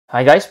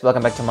Hi guys,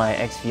 welcome back to my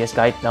XVS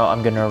guide. Now I'm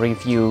gonna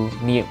review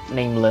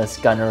Nameless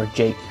Gunner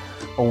Jake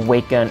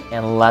Awaken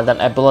and Latent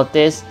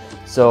abilities.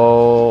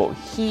 So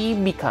he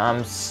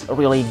becomes a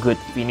really good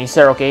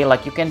finisher, okay?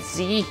 Like you can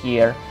see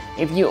here,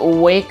 if you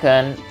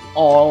awaken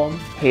all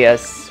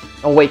his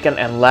Awaken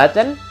and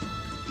Latent,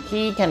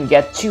 he can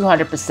get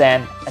 200%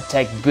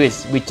 attack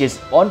boost, which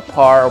is on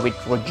par with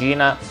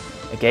Regina.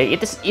 Okay,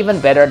 it is even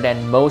better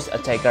than most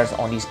attackers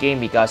on this game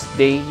because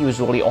they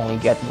usually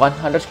only get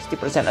 160%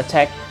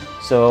 attack.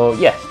 So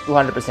yes,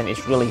 200%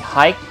 is really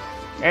high.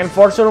 And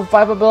for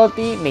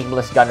survivability,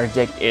 Nameless Gunner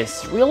Jake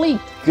is really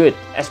good,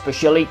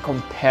 especially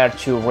compared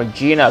to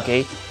Regina,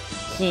 okay?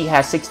 He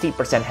has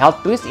 60%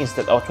 health boost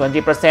instead of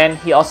 20%.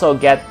 He also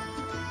get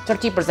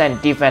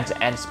 30% defense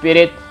and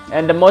spirit.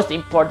 And the most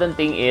important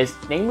thing is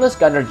Nameless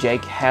Gunner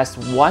Jake has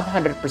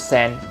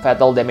 100%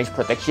 fatal damage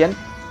protection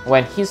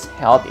when his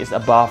health is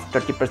above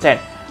 30%.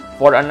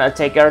 For an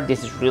attacker,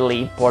 this is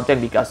really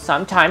important because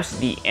sometimes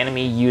the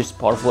enemy use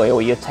powerful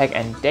AoE attack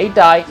and they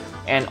die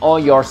and all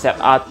your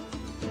setup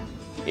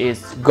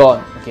is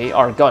gone, okay,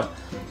 or gone.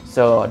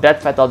 So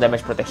that fatal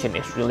damage protection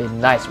is really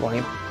nice for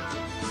him.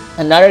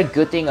 Another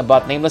good thing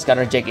about Nameless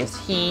Gunner Jake is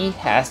he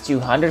has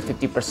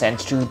 250%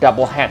 true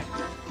double hand.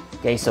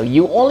 Okay, so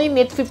you only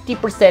need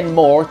 50%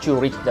 more to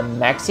reach the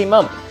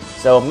maximum.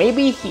 So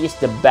maybe he is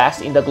the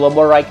best in the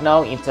global right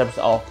now in terms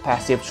of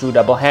passive true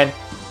double hand.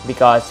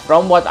 Because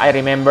from what I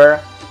remember,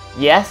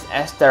 yes,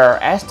 Esther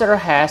has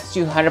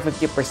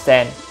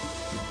 250%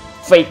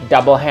 fake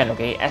double hand,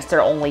 okay? Esther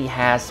only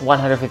has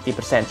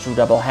 150% true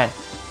double hand.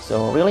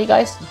 So really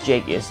guys,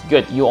 Jake is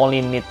good. You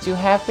only need to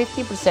have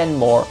 50%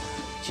 more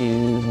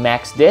to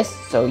max this.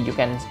 So you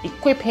can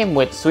equip him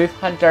with Swift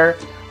Hunter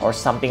or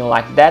something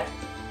like that.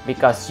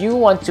 Because you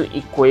want to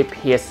equip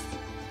his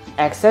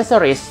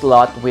accessory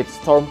slot with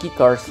Storm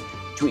Kickers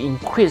to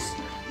increase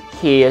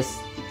his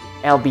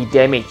LB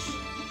damage.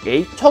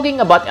 Okay,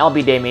 talking about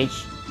LB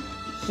damage,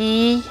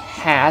 he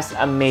has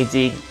a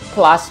magic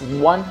plus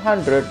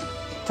 135%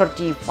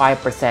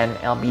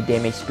 LB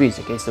damage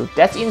boost. Okay, so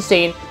that's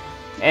insane.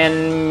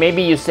 And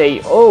maybe you say,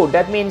 oh,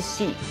 that means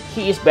he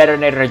is better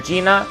than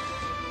Regina.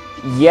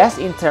 Yes,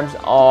 in terms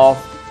of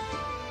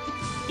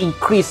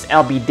increased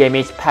LB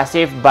damage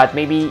passive, but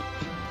maybe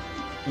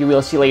you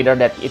will see later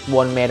that it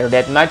won't matter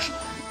that much.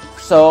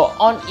 So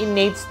on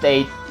innate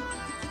state,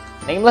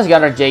 Nameless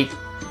Gunner Jake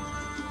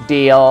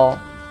deal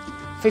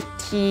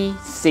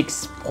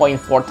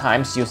 56.4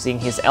 times using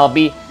his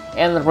LB,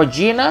 and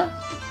Regina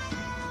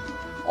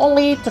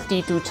only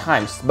 32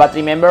 times. But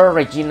remember,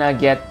 Regina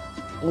get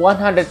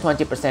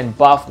 120%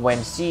 buff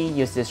when she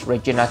uses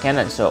Regina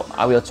Cannon. So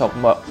I will talk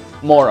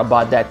more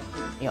about that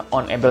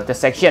on ability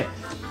section.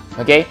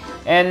 Okay,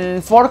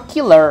 and for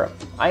killer,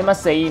 I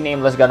must say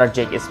Nameless Gunner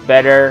Jake is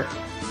better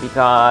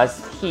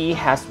because he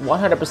has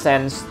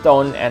 100%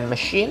 stone and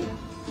machine.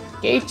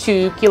 Okay,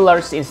 2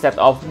 killers instead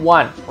of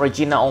 1.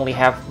 Regina only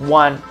have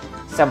 75%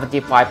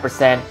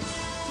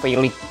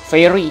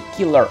 fairy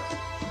killer.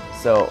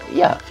 So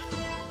yeah,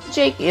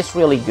 Jake is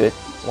really good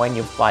when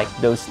you fight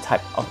those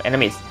type of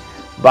enemies.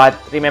 But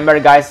remember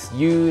guys,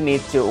 you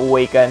need to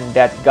awaken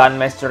that gun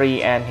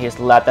mastery and his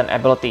latent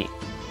ability.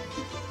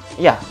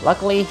 Yeah,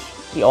 luckily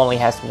he only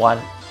has 1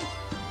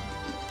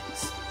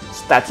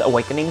 stats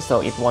awakening, so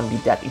it won't be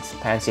that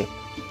expensive.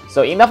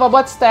 So enough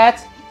about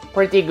stats,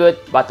 pretty good,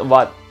 but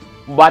what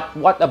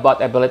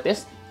about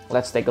abilities?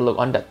 Let's take a look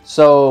on that.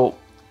 So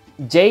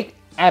Jake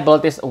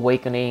abilities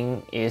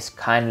awakening is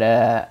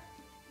but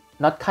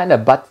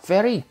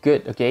very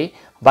good, okay?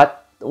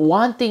 But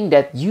one thing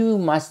that you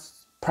must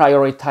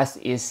prioritize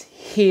is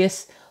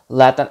his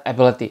latent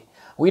ability.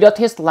 Without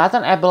his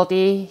latent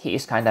ability, he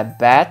is kinda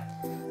bad,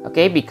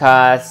 okay?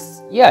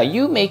 Because yeah,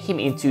 you make him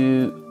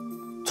into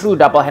true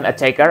double hand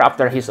attacker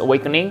after his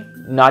awakening,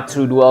 not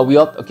true dual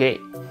wield, okay?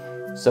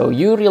 So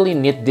you really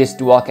need this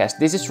dual cast.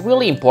 This is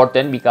really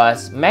important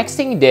because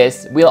maxing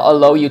this will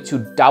allow you to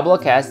double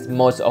cast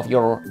most of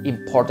your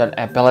important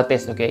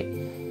abilities, okay?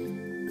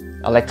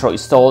 Electro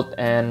Assault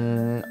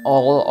and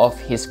all of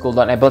his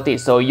cooldown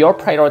abilities. So your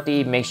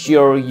priority, make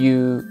sure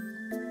you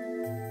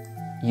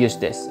use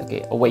this,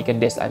 okay? Awaken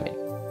this, I mean.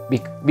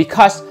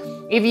 Because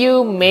if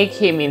you make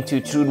him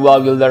into true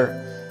dual wielder,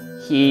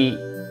 he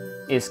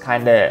is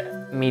kinda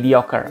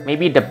mediocre.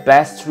 Maybe the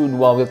best true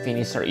dual wield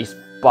finisher is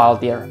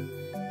Baldir.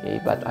 Okay,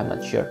 but I'm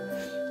not sure.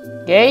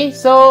 Okay,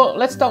 so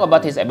let's talk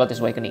about his abilities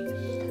awakening.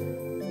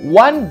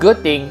 One good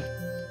thing,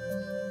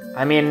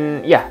 I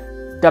mean, yeah,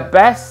 the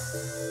best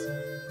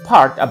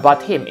part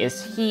about him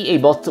is he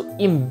able to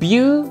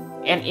imbue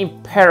and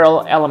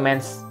imperil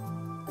elements.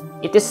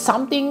 It is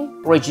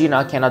something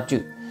Regina cannot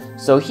do.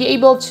 So he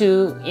able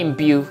to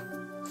imbue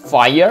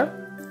fire,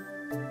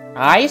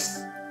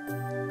 ice,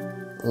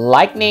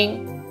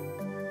 lightning,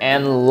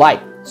 and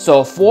light.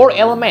 So 4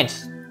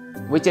 elements,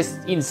 which is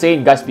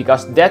insane guys,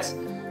 because that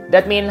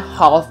means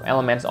half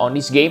elements on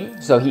this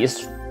game. So he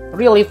is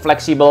really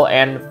flexible,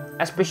 and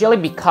especially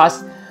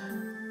because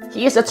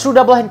he is a true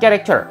double hand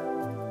character.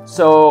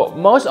 So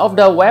most of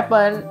the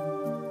weapons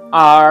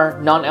are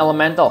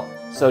non-elemental.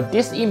 So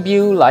this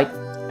imbue like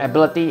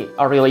ability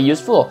are really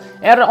useful.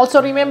 And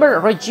also remember,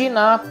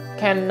 Regina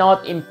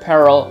cannot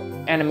imperil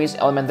enemies'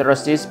 elemental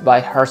resist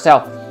by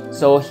herself.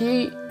 So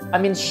she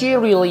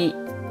really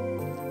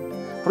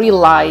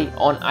rely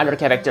on other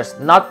characters,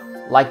 not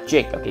like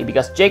Jake, okay?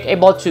 Because Jake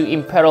able to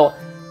imperil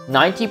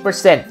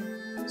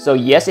 90%. So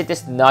yes, it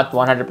is not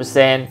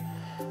 100%,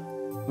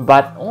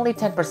 but only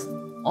 10%.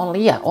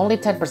 Only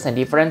 10%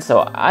 difference.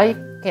 So I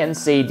can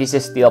say this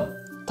is still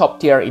top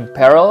tier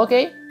imperil,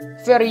 okay?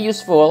 Very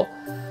useful.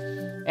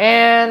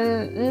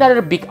 And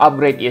another big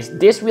upgrade is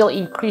this will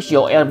increase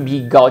your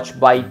LB gauge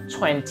by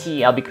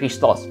 20 LB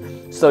crystals.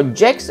 So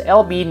Jake's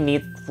LB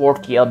need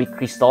 40 LB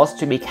crystals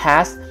to be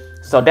cast.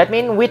 So that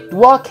means with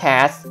dual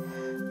cast,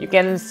 you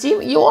can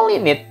see you only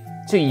need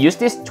to use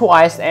this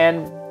twice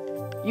and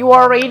you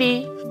are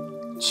ready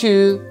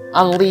to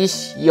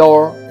unleash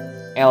your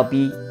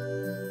LB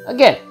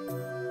again.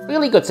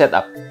 Really good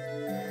setup.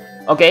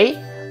 Okay,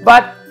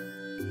 but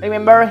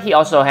remember he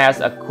also has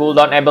a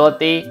cooldown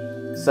ability.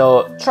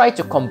 So try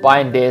to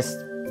combine this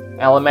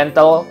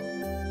elemental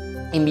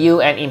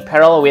imbue and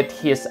imperil with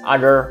his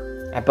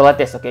other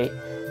abilities. Okay,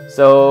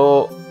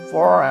 so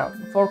for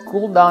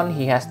cooldown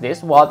he has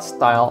this wild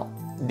style.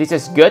 This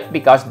is good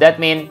because that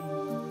means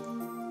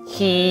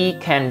he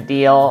can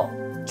deal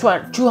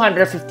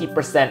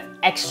 250%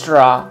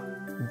 extra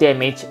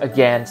damage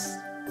against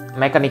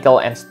mechanical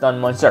and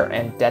stun monster,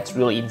 and that's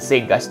really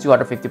insane, guys.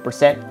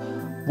 250%.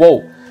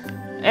 Whoa.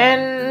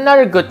 And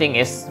another good thing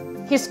is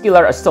his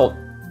killer assault.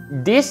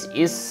 This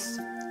is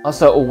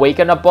also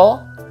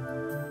awakenable.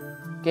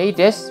 Okay,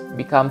 this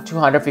become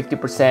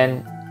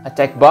 250%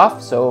 attack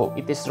buff, so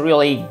it is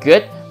really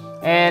good.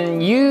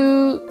 And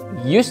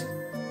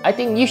I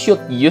think you should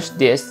use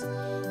this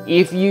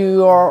if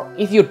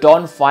you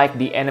don't fight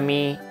the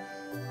enemy,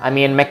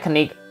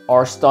 mechanic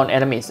or stun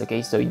enemies.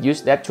 Okay, so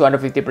use that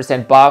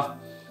 250% buff.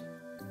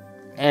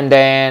 And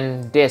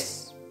then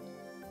this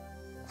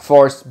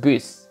force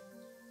boost.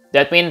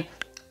 That means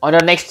on the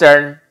next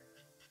turn,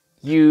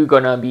 you're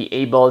gonna be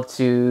able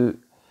to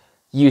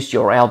use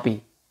your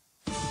LB.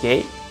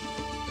 Okay,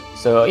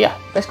 so yeah,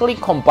 basically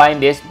combine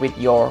this with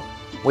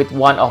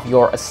one of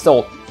your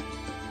assault.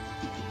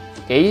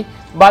 Okay,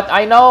 but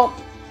I know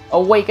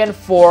awaken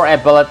 4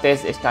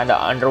 abilities is kind of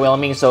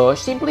underwhelming, so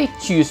simply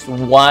choose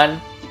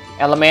one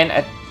element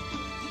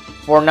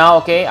for now.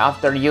 Okay,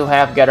 after you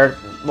have gathered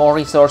more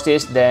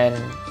resources, then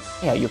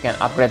yeah, you can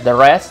upgrade the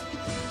rest.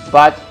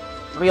 But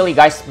really,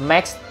 guys,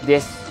 max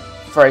this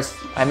first.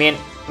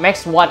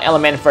 Max one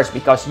element first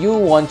because you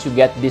want to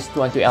get this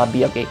 20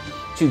 LB, okay,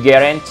 to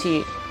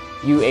guarantee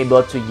you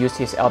able to use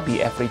his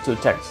LB every 2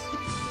 turns.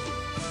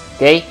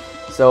 Okay,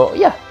 so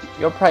yeah,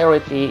 your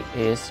priority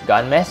is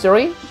gun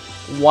mastery,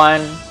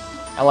 1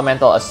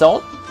 elemental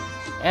assault,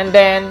 and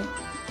then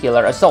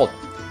killer assault.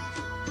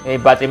 Okay,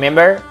 but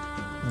remember,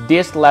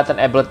 these latent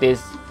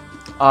abilities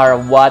are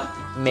what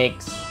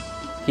makes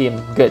him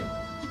good,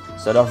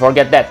 so don't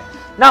forget that.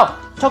 Now,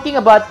 talking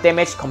about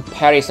damage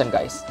comparison,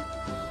 guys.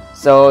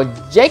 So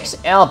Jake's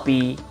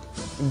LB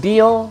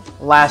deal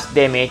less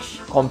damage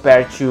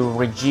compared to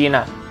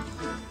Regina.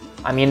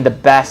 The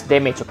best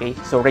damage, okay?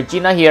 So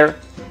Regina here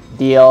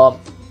deal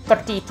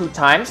 32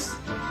 times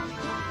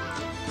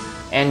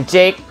and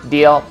Jake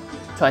deal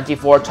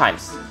 24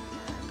 times.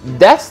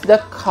 That's the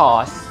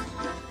cause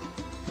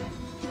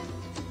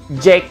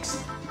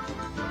Jake's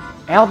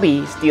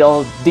LB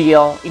still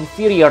deal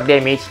inferior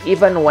damage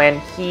even when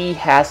he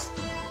has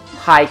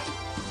high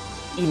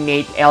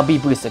innate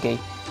LB boost, okay?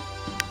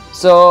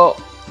 So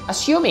I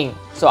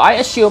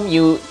assume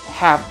you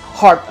have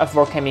Heart of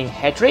Overcoming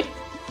Hatred.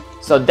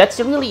 So that's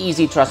a really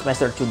easy Trust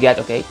Master to get,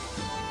 okay?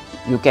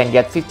 You can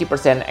get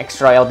 50%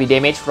 extra LB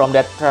damage from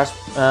that Trust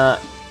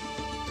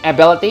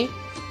ability.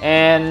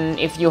 And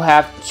if you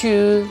have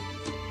 2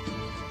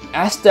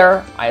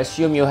 Aster, I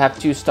assume you have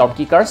 2 Storm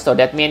Kickers. So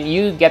that means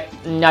you get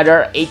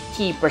another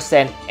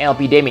 80%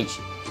 LB damage.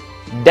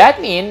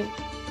 That means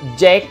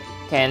Jake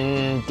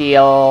can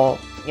deal...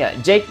 Yeah,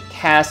 Jake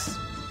has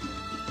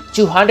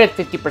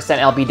 250%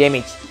 LB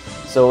damage,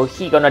 so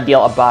he gonna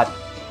deal about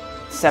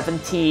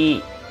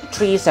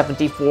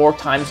 74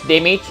 times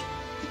damage.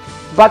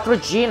 But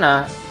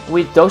Regina,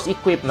 with those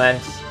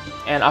equipments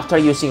and after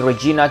using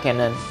Regina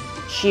Cannon,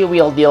 she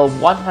will deal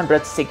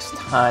 106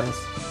 times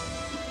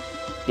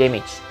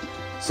damage.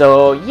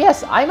 So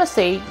yes, I must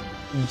say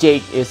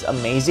Jake is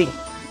amazing,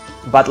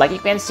 but like you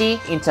can see,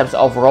 in terms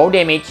of raw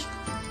damage,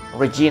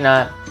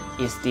 Regina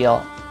is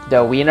still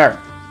the winner.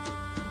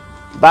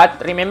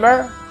 But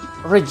remember,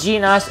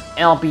 Regina's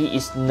LB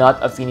is not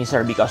a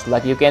finisher because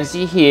like you can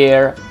see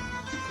here,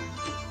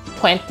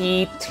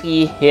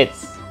 23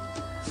 hits,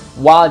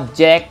 while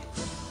Jack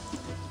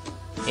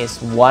is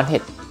 1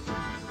 hit.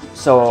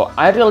 So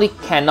I really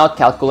cannot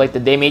calculate the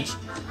damage,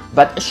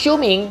 but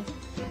assuming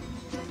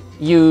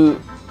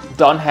you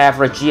don't have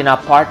Regina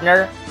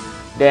partner,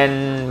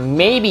 then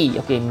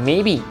maybe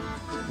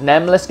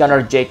Nameless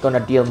Gunner Jake gonna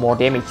deal more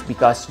damage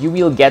because you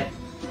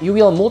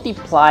will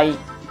multiply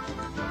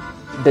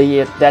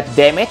that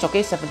damage,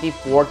 okay,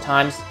 74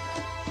 times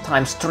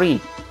 3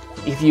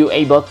 if you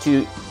able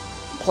to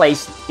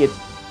place it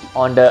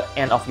on the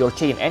end of your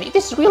chain, and it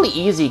is really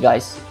easy,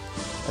 guys.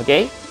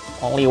 Okay,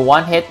 only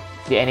one hit.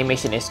 The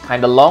animation is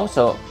kind of long,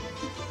 so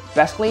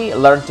basically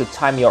learn to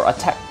time your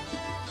attack.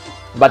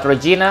 But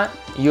Regina,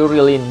 you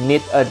really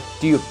need a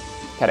dupe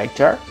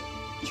character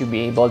to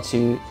be able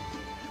to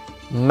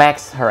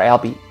max her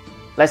LB.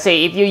 Let's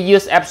say if you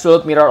use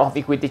Absolute Mirror of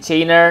Equity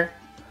Chainer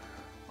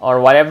or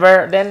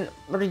whatever, then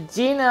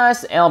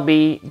Regina's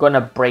LB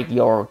gonna break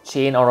your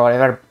chain or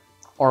whatever,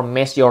 or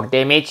miss your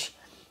damage,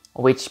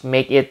 which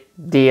make it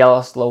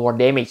deal slower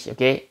damage.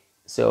 Okay,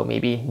 so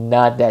maybe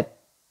not that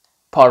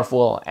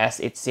powerful as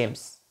it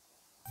seems.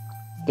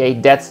 Okay,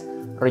 that's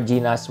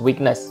Regina's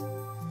weakness.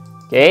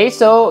 Okay,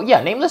 so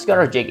yeah, Nameless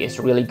Gunner Jake is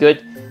really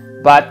good,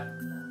 but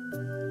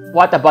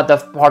what about the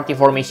party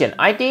formation?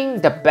 I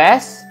think the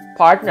best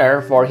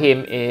partner for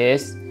him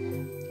is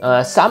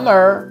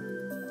Summer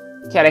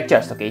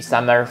characters. Okay,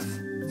 Summer,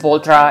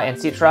 Voltra and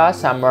Citra,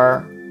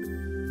 Summer,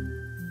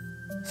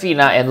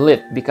 Fina and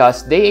Lit,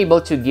 because they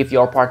able to give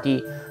your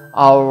party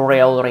a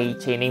railway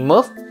chaining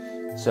move.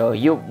 So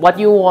what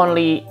you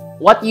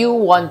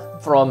want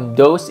from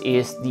those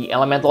is the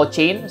elemental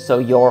chain, so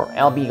your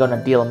LB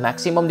gonna deal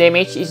maximum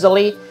damage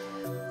easily.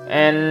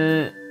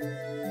 And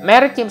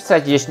Maritime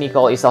Strategist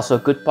Nicole is also a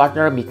good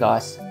partner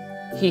because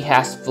he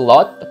has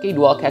float. Okay,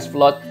 dual cast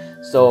float,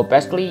 so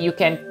basically you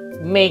can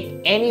make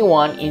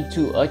anyone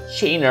into a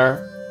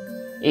chainer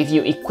if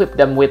you equip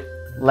them with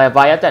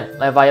Leviathan.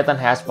 Leviathan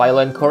has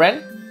Violent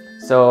Current,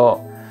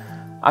 so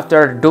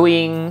after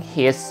doing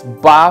his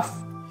buff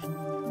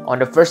on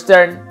the first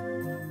turn,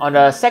 on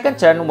the second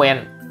turn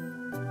when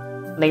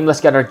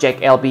Nameless Gunner Jake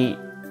LB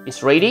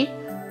is ready,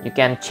 you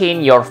can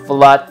chain your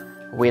flood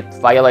with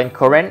Violent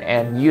Current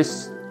and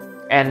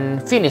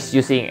finish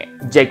using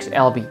Jake's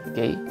LB.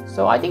 Okay,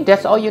 so I think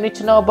that's all you need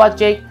to know about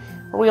Jake.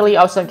 Really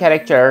awesome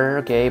character,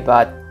 okay,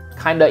 but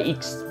kinda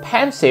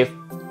expensive,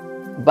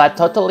 but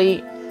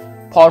totally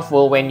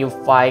powerful when you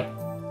fight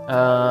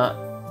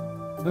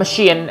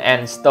machine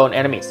and stone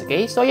enemies.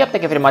 Okay, so yep,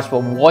 thank you very much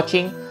for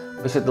watching.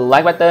 Please hit the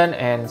like button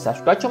and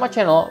subscribe to my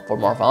channel for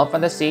more Final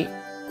Fantasy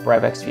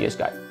Private Videos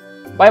guide.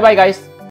 Bye bye, guys.